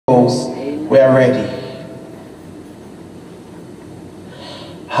We are ready.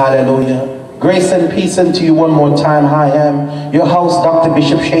 Hallelujah. Grace and peace unto you one more time. I am your host, Dr.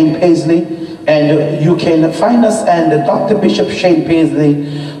 Bishop Shane Paisley, and you can find us on the Dr. Bishop Shane Paisley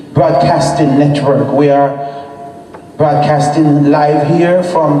Broadcasting Network. We are broadcasting live here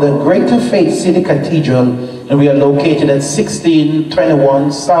from the Greater Faith City Cathedral, and we are located at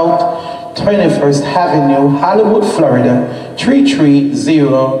 1621 South 21st Avenue, Hollywood, Florida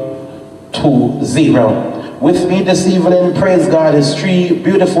 33020. With me this evening, praise God, is three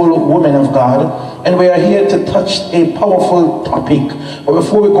beautiful women of God, and we are here to touch a powerful topic. But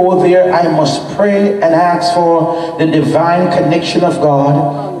before we go there, I must pray and ask for the divine connection of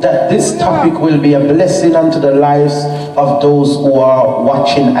God, that this topic will be a blessing unto the lives of those who are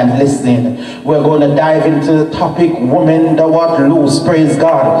watching and listening. We're going to dive into the topic, women that walk loose. Praise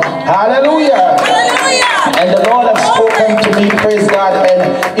God. Hallelujah. Hallelujah. And the Lord has spoken to me, praise God,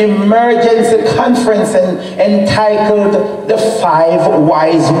 an emergency conference entitled The 5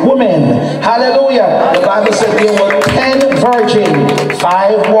 Wise Women. Hallelujah. The Bible said there were 10 virgins,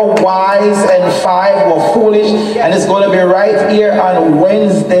 5 were wise and 5 were foolish. And it's going to be right here on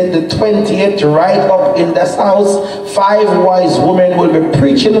Wednesday the 20th, right up in this house. 5 wise women will be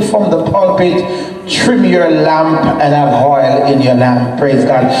preaching from the pulpit. Trim your lamp and have oil in your lamp. Praise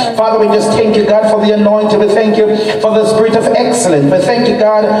God. Father, we just thank you, God, for the anointing. We thank you for the spirit of excellence. We thank you,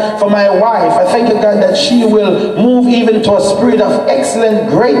 God, for my wife. I thank you, God, that she will move even to a spirit of excellence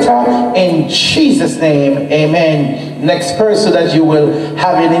greater in Jesus' name. Amen. Next person that you will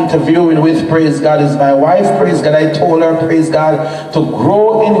have an interviewing with, praise God, is my wife. Praise God. I told her, praise God, to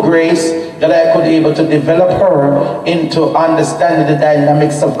grow in grace, that I could be able to develop her into understanding the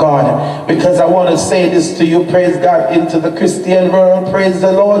dynamics of God. Because I want to say this to you, praise God, into the Christian world, praise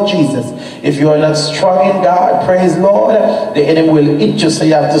the Lord Jesus. If you are not strong in God, praise Lord, the enemy will hit you, so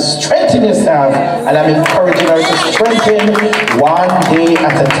you have to strengthen yourself. And I'm encouraging her to strengthen one day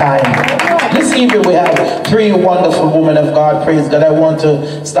at a time. This evening we have 3 wonderful women of God, praise God. I want to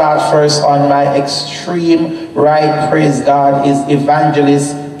start first on my extreme right, praise God, is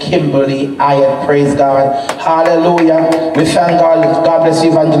Evangelist Kimberly Hyatt, praise God. Hallelujah. We thank God. God bless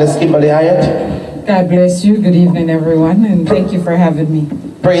you, Evangelist Kimberly Hyatt. God bless you. Good evening, everyone, and thank you for having me.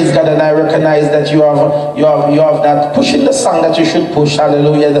 Praise God, and I recognize that you have that pushing the song that you should push.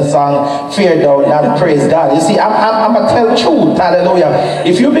 Hallelujah, the song Fear Thou Not. Praise God. You see, I'm a tell truth. Hallelujah.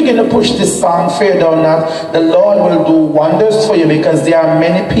 If you begin to push this song Fear Thou Not, the Lord will do wonders for you, because there are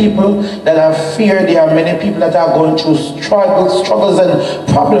many people that have fear. There are many people that are going through struggles and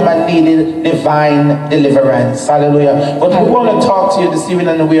problems and needing divine deliverance. Hallelujah. But we want to talk to you this evening,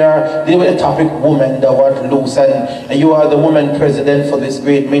 and we are dealing with the topic women that were loose, and you are the woman president for this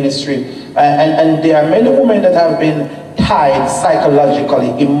great ministry, and there are many women that have been tied psychologically,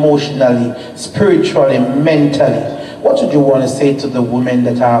 emotionally, spiritually, mentally. What would you want to say to the women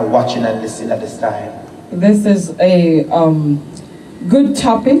that are watching and listening at this time? This is a good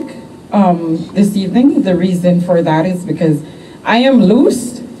topic this evening. The reason for that is because I am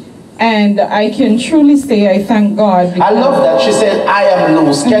loose, and I can truly say I thank God. I love that. She said, I am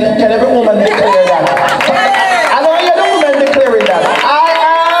loose. Can every woman declare that? I know you're the woman declaring that.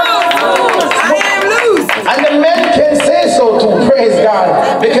 And the men can say so too, praise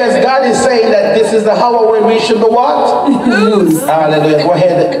God, because God is saying that this is the hour when we should be what? Loose. Hallelujah. Go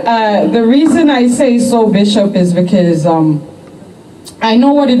ahead. The reason I say so, Bishop, is because I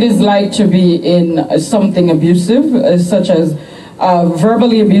know what it is like to be in something abusive, such as a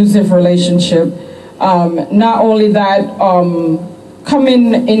verbally abusive relationship. Not only that,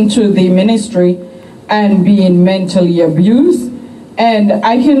 coming into the ministry and being mentally abused. And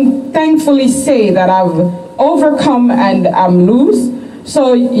I can thankfully say that I've overcome and I'm loose.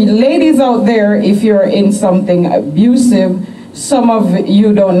 So ladies out there, if you're in something abusive, some of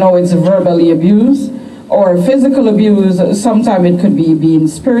you don't know it's verbally abused or physical abuse. Sometimes it could be being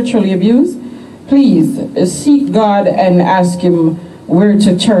spiritually abused. Please seek God and ask Him where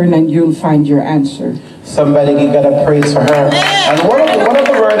to turn, and you'll find your answer. Somebody give God a praise for her. And one of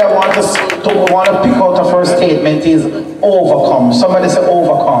the words I want to pick out of her statement is overcome. Somebody say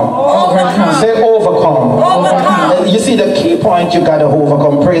overcome. Overcome. Say overcome. Overcome. You see the key point, you got to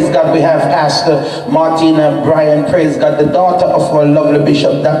overcome. Praise God. We have Pastor Martina Bryant. Praise God. The daughter of our lovely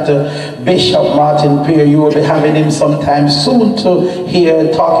Bishop, Dr. Bishop Martin Peer. You will be having him sometime soon to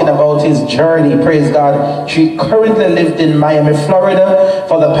hear talking about his journey. Praise God. She currently lived in Miami, Florida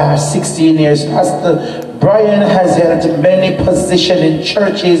for the past 16 years. Pastor Bryant has held many positions in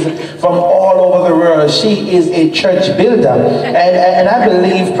churches from all over the world. She is a church builder. And I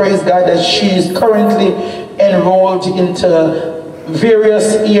believe, praise God, that she is currently enrolled into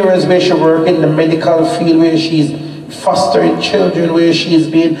various areas where she works in the medical field, where she's fostering children, where she's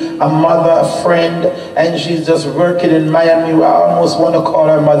been a mother, a friend, and she's just working in Miami. I almost want to call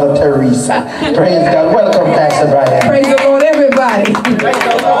her Mother Teresa. Praise God. Welcome, Pastor Brian. Praise the Lord, everybody.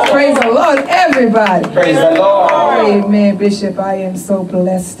 Praise the Lord, everybody. Praise the Lord. Amen, Bishop. I am so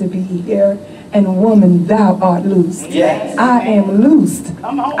blessed to be here. And woman, thou art loosed. Yes. I am loosed.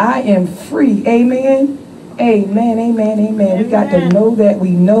 I am free. Amen. Amen, amen, amen. We got to know that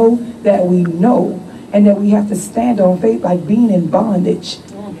we know that we know, and that we have to stand on faith like being in bondage.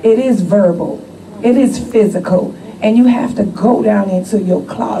 It is verbal. It is physical. And you have to go down into your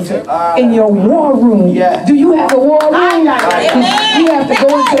closet, in your war room. Yeah. Do you have a war room? You have to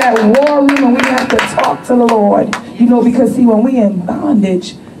go into that war room, and we have to talk to the Lord. You know, because see, when we're in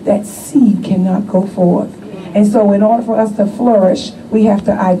bondage, that seed cannot go forth. And so in order for us to flourish, we have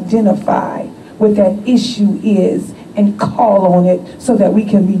to identify what that issue is and call on it so that we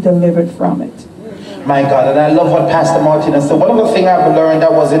can be delivered from it. My God, and I love what Pastor Martinez said. One of the things I've learned,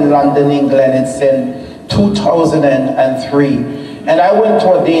 that was in London, England. It's in 2003. And I went to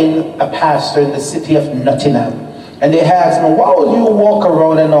ordain a pastor in the city of Nottingham. And they asked me, why would you walk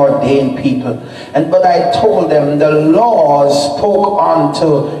around and ordain people? But I told them the Lord spoke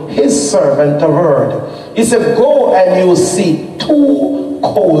unto his servant the word. He said, go and you see 2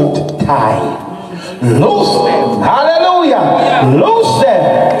 cold ties. Loose them. Hallelujah. Loose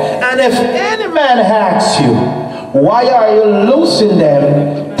them. And if any man asks you, why are you loosing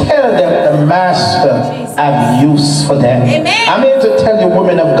them? Tell them the master have use for them. Amen. I'm here to tell you,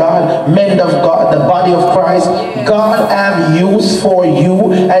 women of God, men of God, the body of Christ, God have use for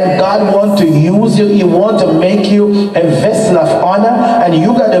you, and God want to use you. He want to make you a vessel of honor, and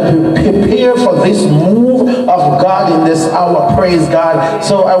you got to prepare for this move of God in this hour. Praise God.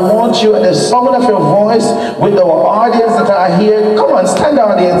 So I want you, at the sound of your voice, with our audience that are here, come on, stand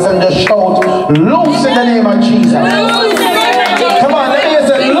audience and just shout, loose in the name of Jesus. Come on, let me hear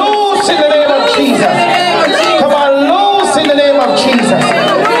say, loose in the name of Jesus. Come on, loose in the name of Jesus.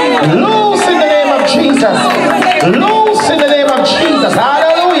 Loose in the name of Jesus. Loose in the name of Jesus.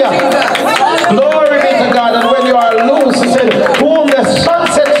 Hallelujah. Glory be to God. And when you are loose, he said, whom the Son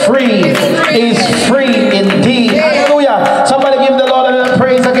set free is free indeed. Hallelujah. Somebody give the Lord a little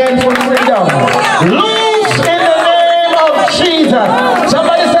praise again for freedom. Loose in the name of Jesus.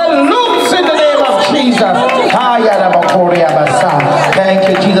 Somebody said, loose in the name of Jesus. Thank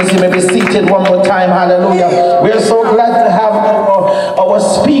you, Jesus. You may be seated one more time. Hallelujah. We're so glad to have our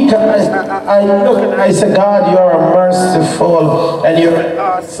speaker. I look and I say, God, you're a merciful and you're an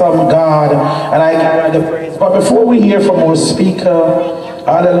awesome God. And I give you the praise. But before we hear from our speaker,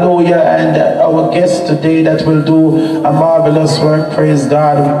 hallelujah, and our guest today that will do a marvelous work, praise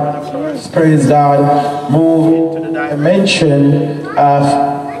God. Praise God. Move into the dimension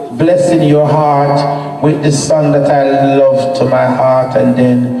of blessing your heart with the song that I love to my heart, and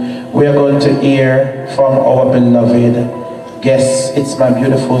then we're going to hear from our beloved guest. It's my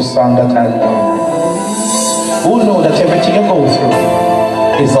beautiful song that I love. Who know that everything you go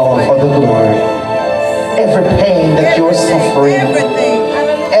through is all for the glory. Every pain that you're suffering,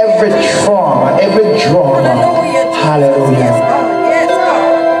 every trauma, every drama, hallelujah.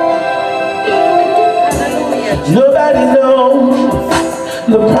 Nobody knows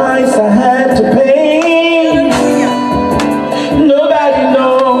the price I had to pay. Nobody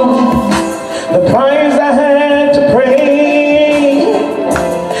knows the price I had to pray.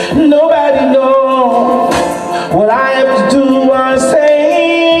 Nobody knows what I have to do or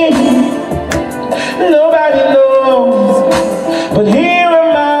say. Nobody knows, but here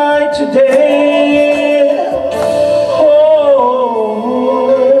am I today. Oh,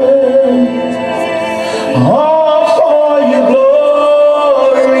 all for your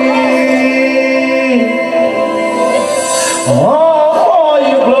glory.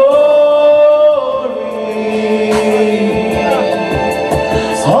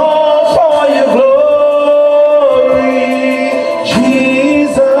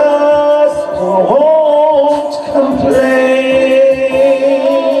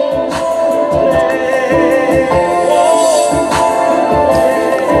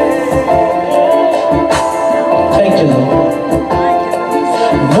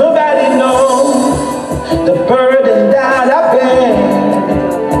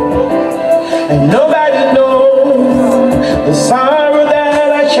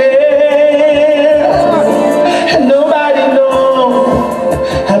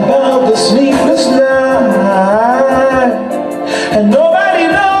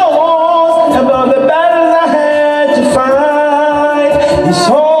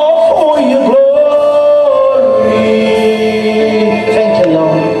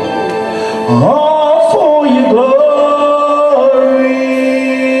 all for your glory,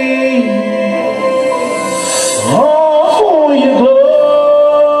 all for your glory,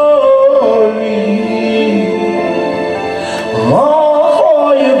 all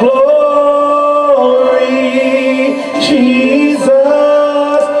for your glory, Jesus,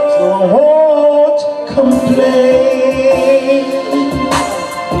 so I won't complain.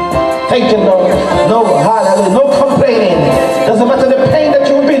 Thank you, Lord. No, hallelujah, no complaining. Doesn't matter the pain that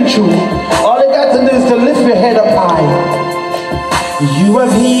you've been through. All you got to do is to lift your head up high. You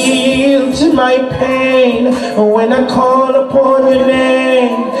have healed my pain when I call upon your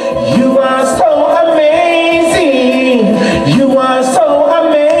name. You are so amazing. You are so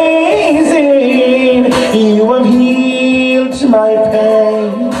amazing. You have healed my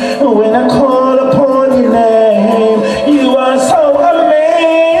pain when I call upon your name. You are so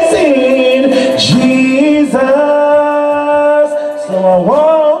amazing, Jesus. So I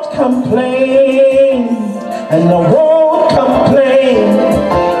won't complain, and I won't complain,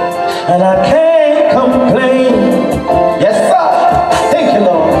 and I can't complain. Yes, sir. Thank you,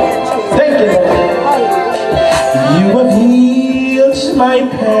 Lord. Thank you, Lord. You have healed my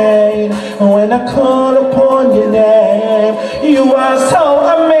pain when I call upon your name. You are so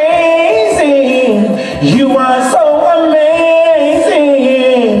amazing. You are so amazing.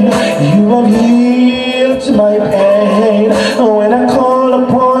 You have healed my pain when I call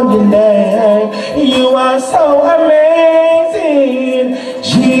upon your name. You are so amazing,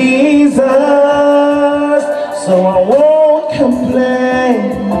 Jesus. So I won't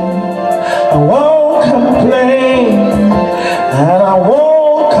complain. I won't complain, and I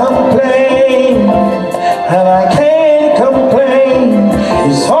won't complain, and I can't complain.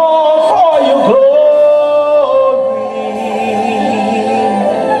 It's all for your glory.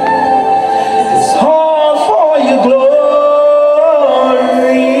 It's all for your glory.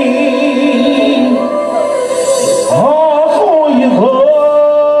 It's all for your glory.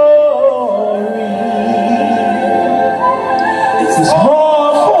 It's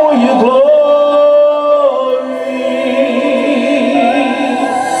all for your glory.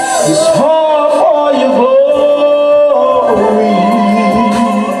 It's all for your glory.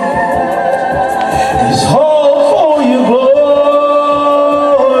 It's all for your glory.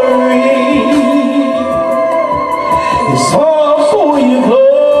 It's all for your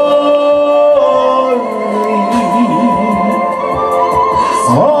glory.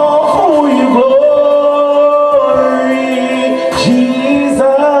 All for your glory, Jesus.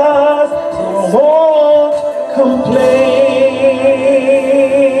 So I won't complain.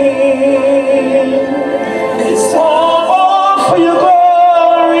 It's all for your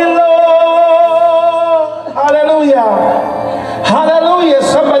glory, Lord. Hallelujah. Hallelujah.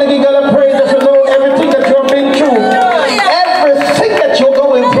 Somebody you gotta praise if you know everything that you've been through. Everything that you're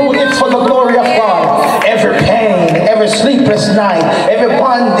going through, it's for the glory of God. Every pain, every sleepless night, every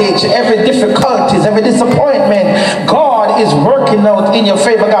bondage, every difficulties, every disappointment, God is working out in your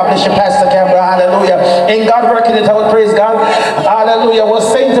favor. God bless you, Pastor Campbell. Hallelujah. Ain't God working it out? Praise God. Hallelujah.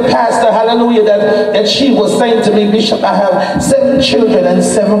 Was saying to Pastor, hallelujah, that she was saying to me, Bishop, I have 7 children and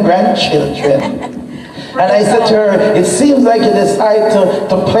 7 grandchildren. And I said to her, it seems like you decide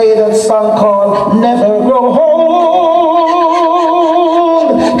to play that song called Never Grow Old,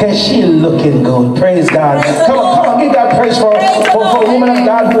 because she looking good. Praise God. Come on, give God praise for a woman of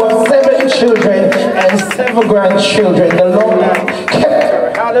God who has 7 children and 7 grandchildren. The Lord kept her.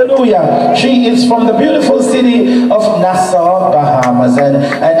 Hallelujah. She is from the beautiful city of Nassau, Bahamas. And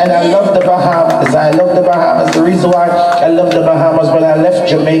I love the Bahamas. I love the Bahamas. The reason why I love the Bahamas, when I left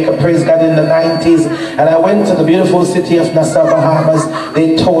Jamaica, praise God, in the 90s, and I went to the beautiful city of Nassau, Bahamas,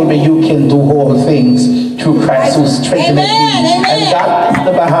 they told me you can do all things through Christ who strengthens me. And that is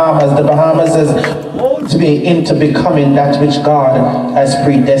the Bahamas. The Bahamas has molded me into becoming that which God has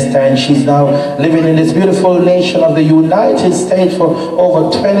predestined. She's now living in this beautiful nation of the United States for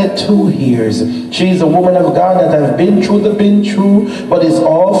over 22 years. She's a woman of God that has been through, but it's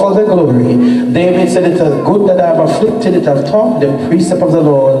all for the glory. David said, it's good that I'm afflicted, it have taught the precept of the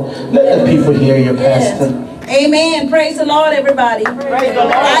Lord. Let the people hear you, Pastor. Amen. Praise the Lord, everybody. Praise the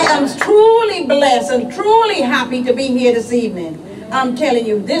Lord. I am truly blessed and truly happy to be here this evening. I'm telling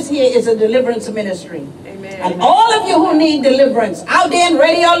you, this here is a deliverance ministry. Amen. And all of you who need deliverance, out there in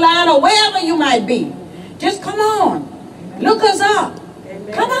radio line or wherever you might be, just come on. Look us up.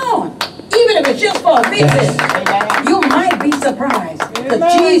 Amen. Come on. Even if it's just for a visit, you might be surprised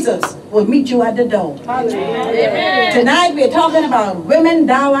that Jesus will meet you at the door. Amen. Tonight we're talking about women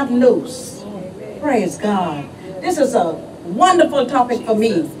thou art loose. Praise God. This is a wonderful topic for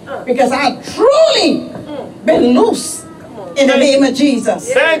me because I've truly been loose In the name of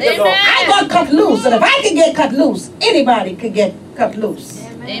Jesus. Thank you, Lord. I got cut loose. And if I can get cut loose, anybody could get cut loose.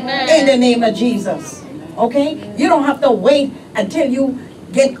 Amen. In the name of Jesus. Okay? You don't have to wait until you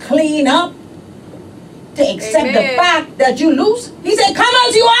get cleaned up to accept the fact that you loose. He said, come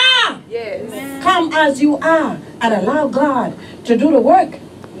as you are. Yes. Come as you are and allow God to do the work.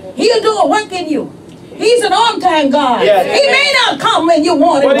 He'll do a work in you. He's an on-time God. Yes. He may not come when you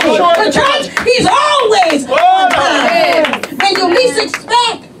want him to. But church, he's always on time. When you least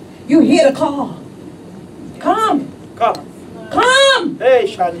expect, you hear the call. Come. Come. Come. Hey,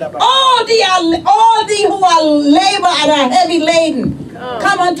 Shanda. All the who are labor and are heavy laden,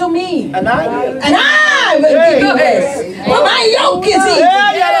 come unto me. And I will give you rest. For my yoke is easy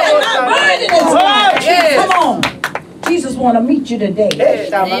and my burden is light. Come on. Jesus want to meet you today.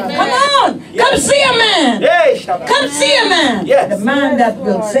 Come on. Come see a man. Come see a man. The man that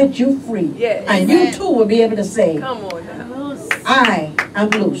will set you free. And you too will be able to say, I am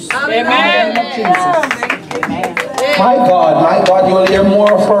loose. Amen. My God, you'll hear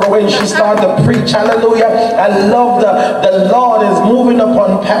more of her when she starts to preach. Hallelujah. I love the Lord is moving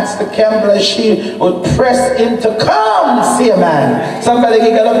upon Pastor Campbell as she would press into come see a man. Somebody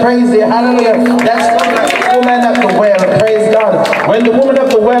give God a praise there. Hallelujah. That's the woman at the well. Praise God. When the woman of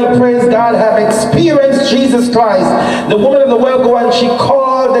the well, praise God, have experienced Jesus Christ, the woman of the well go and she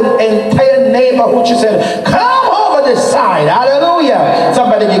called the entire neighborhood. She said, come over this side. Hallelujah.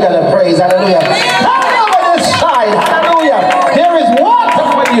 Somebody give God a praise. Hallelujah. Come over this side. Hallelujah. There is water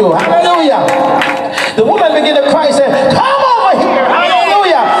for you. Hallelujah. The woman began to cry and said, come over here.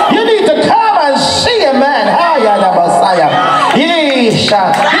 Hallelujah. You need to come and see a man. This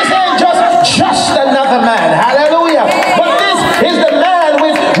ain't just another man. Hallelujah. But this is the man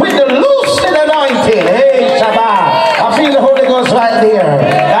with the loosing anointing. Hey, Shabbat. I feel the Holy Ghost right there.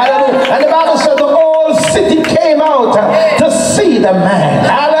 Hallelujah. And the Bible said the whole city came out to see the man.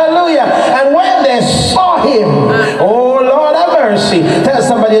 Hallelujah. And when they saw him, oh Lord have mercy. Tell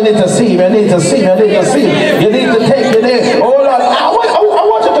somebody you need to see him. You need to see him. You need to see him. You need to take your name. Oh Lord, I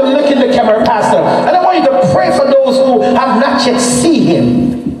want you to look in the camera, Pastor. And I want you to pray for those who have not yet seen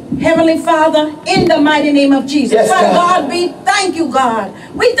him. Heavenly Father, in the mighty name of Jesus, yes, Father God, we thank you, God.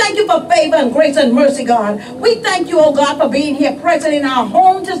 We thank you for favor and grace and mercy, God. We thank you, oh God, for being here present in our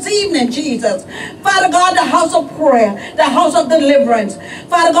home this evening, Jesus. Father God, the house of prayer, the house of deliverance.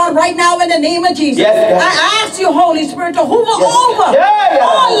 Father God, right now in the name of Jesus, yes, I ask you, Holy Spirit, to hover over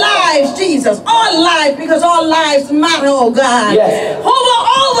all lives, Jesus, all lives, because all lives matter, oh God. Yes. Hover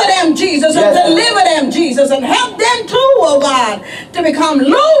over them, Jesus, and deliver them, Jesus, and help them too, oh God, to become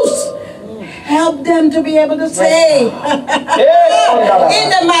loose. Help them to be able to say, in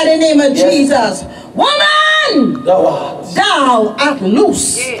the mighty name of Jesus, woman, thou art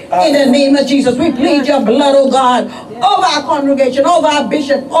loose. In the name of Jesus, we plead your blood, oh God, over our congregation, over our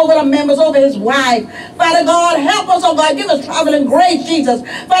bishop, over the members, over his wife. Father God, help us, oh God, give us traveling grace, Jesus.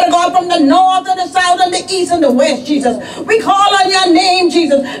 Father God, from the north and the south and the east and the west, Jesus. We call on your name,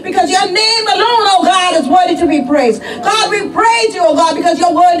 Jesus, because your name alone, oh God, is worthy to be praised. God, we praise you, oh God, because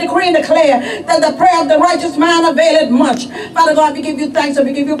your word decree and declare that the prayer of the righteous man availeth much. Father God, we give you thanks and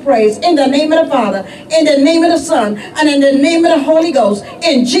we give you praise. In the name of the Father, in the name of the Son, and in the name of the Holy Ghost.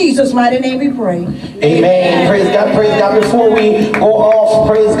 In Jesus' mighty name we pray. Amen. Praise God, praise God. Before we go off,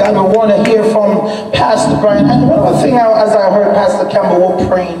 praise God, we want to hear from Pastor Byrant. And one other thing, as I heard Pastor Campbell were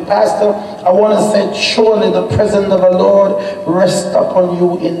praying, Pastor, I want to say, surely the presence of the Lord rest upon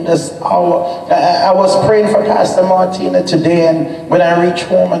you in this hour. I was praying for Pastor Martina today, and when I reached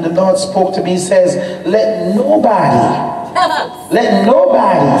home and the Lord spoke to me, he says, let nobody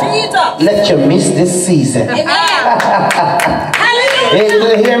let you miss this season. Hallelujah.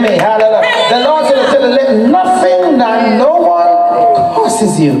 Hear me. Hallelujah. The Lord said, let nothing that no one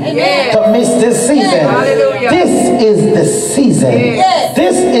causes you to miss this season. This is the season.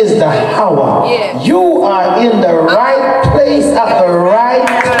 This is the hour. You are in the right place at the right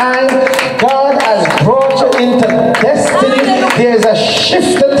time. God has brought you into destiny. There's a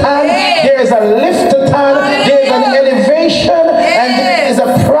shift of time. There's a lift of time. There's an elevation. And there's a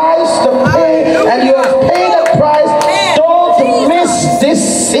price to pay. And you have paid a price. Don't miss this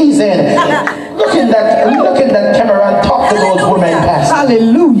season. Look in that camera and talk to those women, Pastor.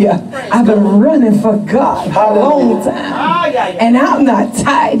 Hallelujah. I've been running for God for a long time. And I'm not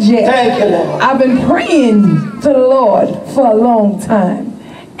tired yet. Thank you, Lord. I've been praying to the Lord for a long time.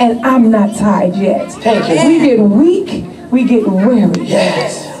 And I'm not tired yet. Thank you. We get weak. We get weary.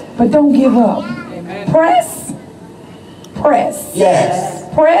 Yes. But don't give up. Press. Press. Yes.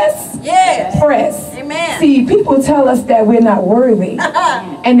 Press. Yes. Press. Amen. See, people tell us that we're not worthy.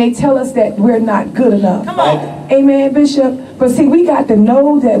 And they tell us that we're not good enough. Come on. Amen, Bishop. But see, we got to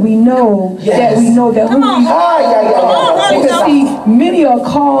know that we know that we know that who we are. Because see, many are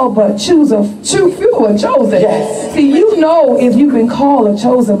called, but few are chosen. Yes. See, you know if you've been called or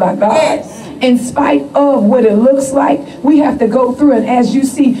chosen by God. Yes. In spite of what it looks like, we have to go through. And as you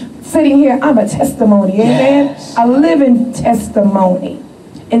see, sitting here, I'm a testimony. Amen. Yes. A living testimony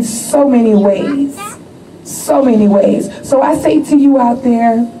in so many ways. So many ways. So I say to you out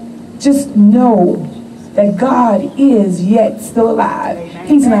there, just know that God is yet still alive.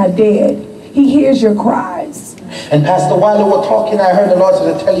 He's not dead. He hears your cries. And Pastor, while we were talking, I heard the Lord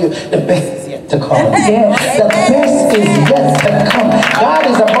tell you the best is yet to come. Yes. The best is yet to come. God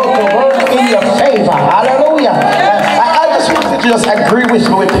is about to work in your favor. Hallelujah. I just want to just agree with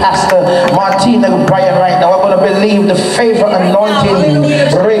you with Pastor Martina and Brian right now. I'm going to believe the favor anointing.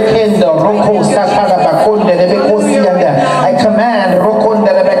 I command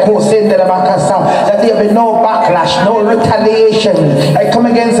that there be no backlash, no retaliation. I come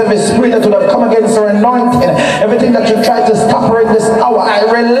against every spirit that would have come against her anointing. Everything that you try to stop her in this hour, I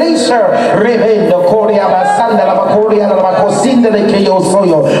release her.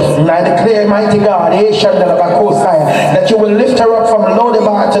 And I declare, mighty God, that you will lift her up from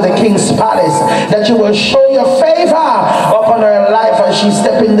Lodebar to the King's Palace, that you will show your favor upon her life as she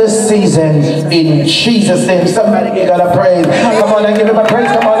step in this season. In Jesus' name, somebody give God a praise. Come on and give him a praise.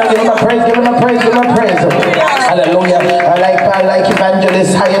 Come on and give him a praise. Give him a praise. Give him a praise. Hallelujah. I like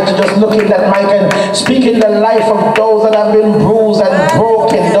Evangelist Hyatt to just look in that mic and speak in the life of those that have been bruised and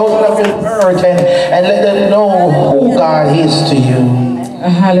broken, those that have been hurt, and let them know who God is to you.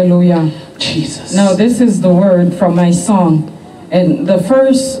 Hallelujah. Jesus. Now this is the word from my song. And the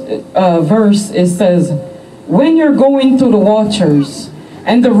first verse, it says, when you're going through the waters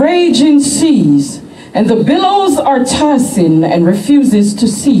and the raging seas and the billows are tossing and refuses to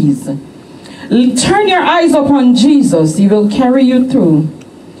cease, turn your eyes upon Jesus. He will carry you through.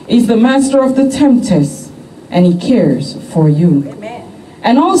 He's the master of the tempest and he cares for you. Amen.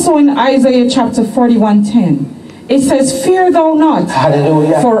 And also in Isaiah chapter 41:10, it says, fear thou not,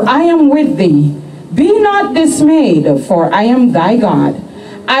 hallelujah, for I am with thee. Be not dismayed, for I am thy God.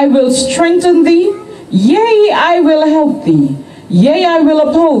 I will strengthen thee, yea, I will help thee. Yea, I will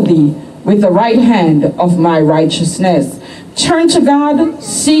uphold thee with the right hand of my righteousness. Turn to God,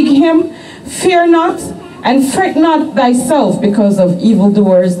 seek him, fear not, and fret not thyself because of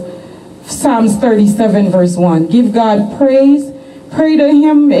evildoers. Psalms 37 verse 1. Give God praise, pray to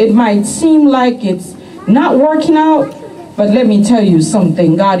him. It might seem like it's not working out, but let me tell you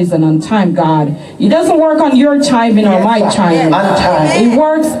something. God is an on-time God. He doesn't work on your timing or my time. He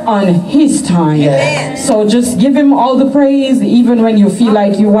works on his time. Yes. So just give him all the praise. Even when you feel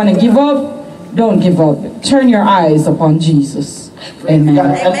like you want to give up, don't give up. Turn your eyes upon Jesus. Amen.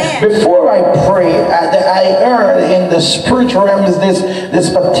 And before I pray, I heard in the spiritual realms this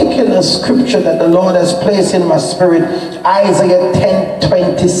particular scripture that the Lord has placed in my spirit, Isaiah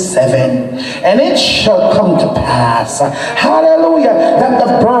 10:27. And it shall come to pass, hallelujah, that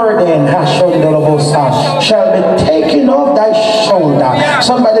the burden shall be taken off thy shoulder.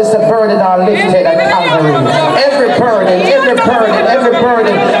 Somebody said burden are lifted at Calvary. Every burden, every burden, every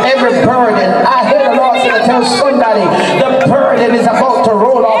burden, every burden. I hear the Lord say to tell somebody, the burden is about to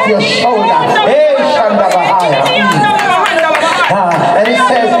roll off your shoulder. And it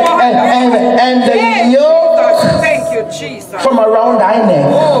says, and the yoke, thank you, Jesus, from around thy neck.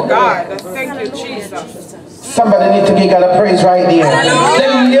 Oh God, thank you, Jesus. Somebody need to give God a praise right there. The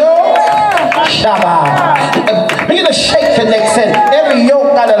yoke, Shabbat. Begin to shake the neck, said, every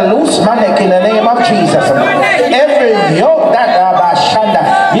yoke gotta loose my neck in the name of Jesus. Every yoke that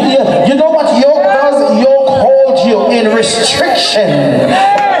you know what yoke does? Yoke holds you in restriction.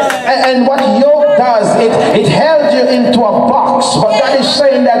 And what yoke does, it held you into a box. But God is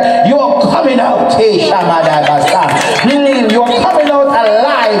saying that you are coming out. You are coming out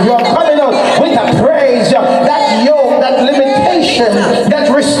alive. You are coming out with a praise. That yoke, that limitation, that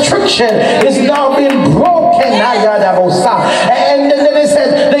restriction is now being broken. And then it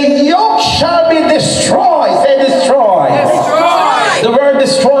says, the yoke shall be destroyed. Say destroy. The word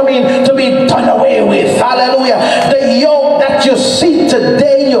destroy means to be done away with. Hallelujah. The yoke that you see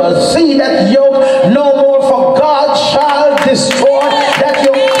today, you'll see that yoke no more, for God shall destroy that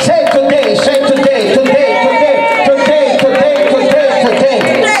yoke. Say today, say today, today, today, today, today, today,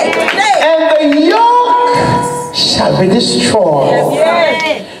 today. And the yoke shall be destroyed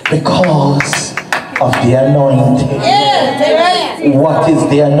because of the anointing. What is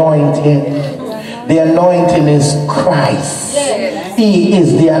the anointing? The anointing is Christ. He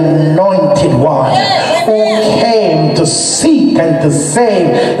is the anointed one who came to seek seek and to save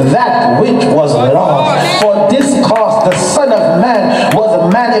that which was lost. For this cause the Son of Man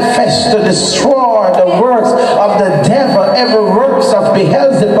was manifest to destroy the works of the devil, every works of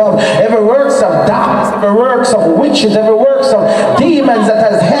Beelzebub, every works of darkness, every works of witches, every works of demons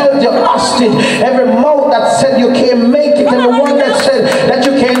that has held you hostage, every mouth that said you can't make it, every one that said that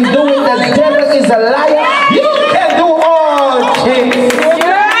you can't do it, the devil is a liar. You can do all things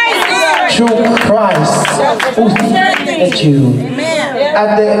through Christ who set you.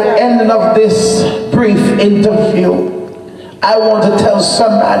 At the end of this brief interview, I want to tell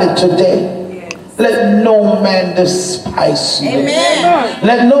somebody today, let no man despise you. Amen.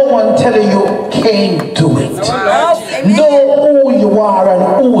 Let no one tell you you can't do it. Amen. Know who you are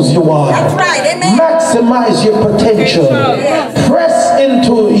and whose you are. That's right. Amen. Maximize your potential. Yes. Press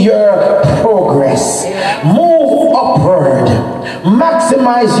into your progress. Move upward.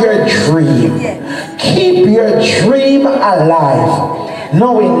 Maximize your dream. Yes. Keep your dream alive,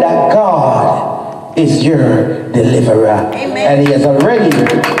 knowing that God is your deliverer. Amen. And he has already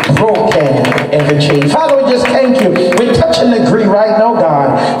broken every chain. Father, we just thank you. We touch and agree right now,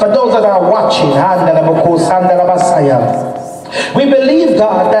 God, for those that are watching. We believe,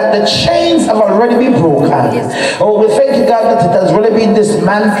 God, that the chains have already been broken. Yes. Oh, we thank you, God, that it has already been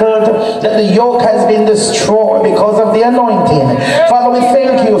dismantled, that the yoke has been destroyed because of the anointing. Father, we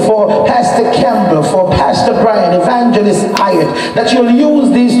thank you for Pastor Campbell, for Pastor Byrant, Evangelist, Hyatt, that you'll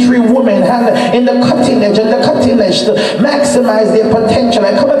use these three women in the cutting edge to maximize their potential.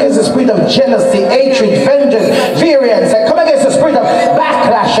 I come against the spirit of jealousy, hatred, vengeance, variance. I come against the spirit of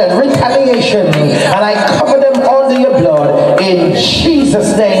backlash and retaliation, and I cover them under your blood. In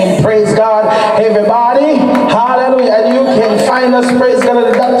Jesus' name, praise God, everybody. Hallelujah. And you can find us, praise God,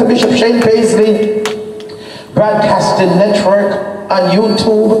 at the Dr. Bishop Shane Paisley Broadcasting Network on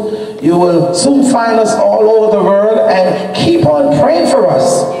YouTube. You will soon find us all over the world, and keep on praying for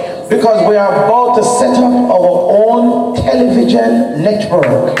us, because we are about to set up our own television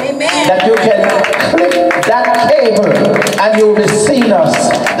network. Amen. That you can click that cable and you'll be seeing us.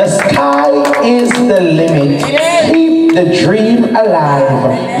 The sky is the limit. Keep the dream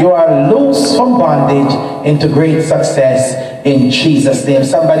alive. You are loose from bondage into great success in Jesus' name.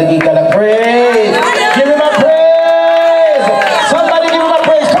 Somebody give God a praise. Give him a praise. Somebody give him a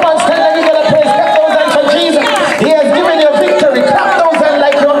praise. Come on, stand and give God a praise. Clap those hands for Jesus. He has given you victory. Clap those hands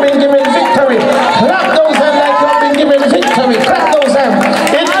like you have been given victory. Clap those hands like you have been given victory. Clap those hands.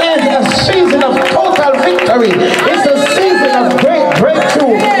 It is a season of total victory. It's a season of great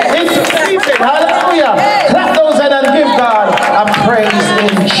breakthrough. It's a season, hallelujah. Clap those hands and give God a praise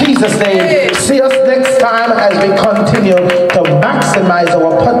in Jesus' name. See us next time as we continue to maximize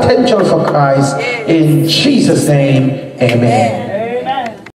our potential for Christ. In Jesus' name, amen.